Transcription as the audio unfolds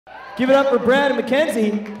Give it up for Brad and Mackenzie.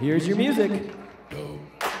 Here's your music.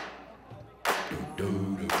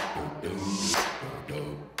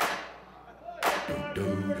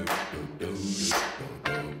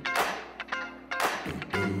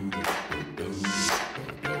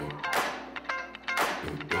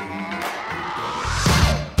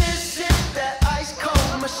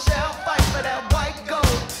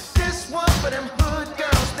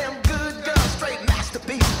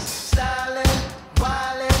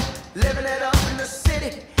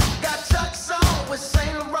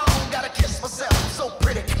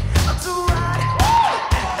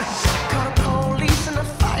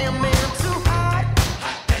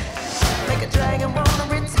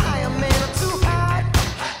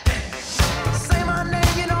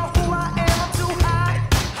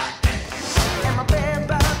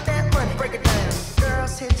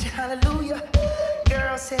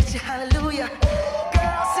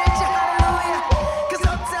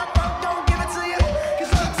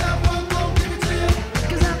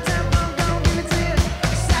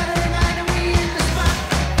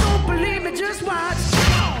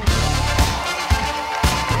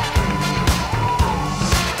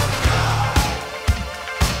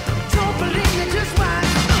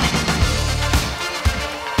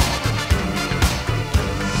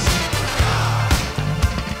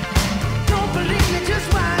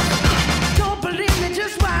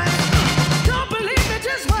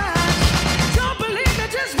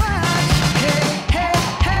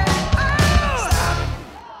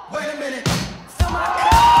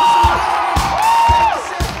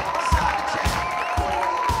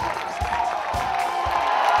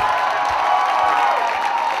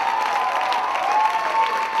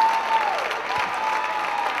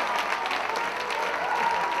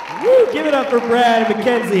 Woo, give it up for Brad and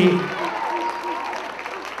Mackenzie.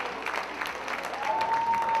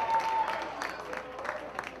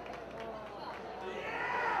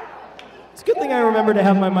 It's a good thing I remember to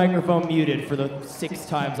have my microphone muted for the 6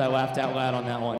 times I laughed out loud on that one.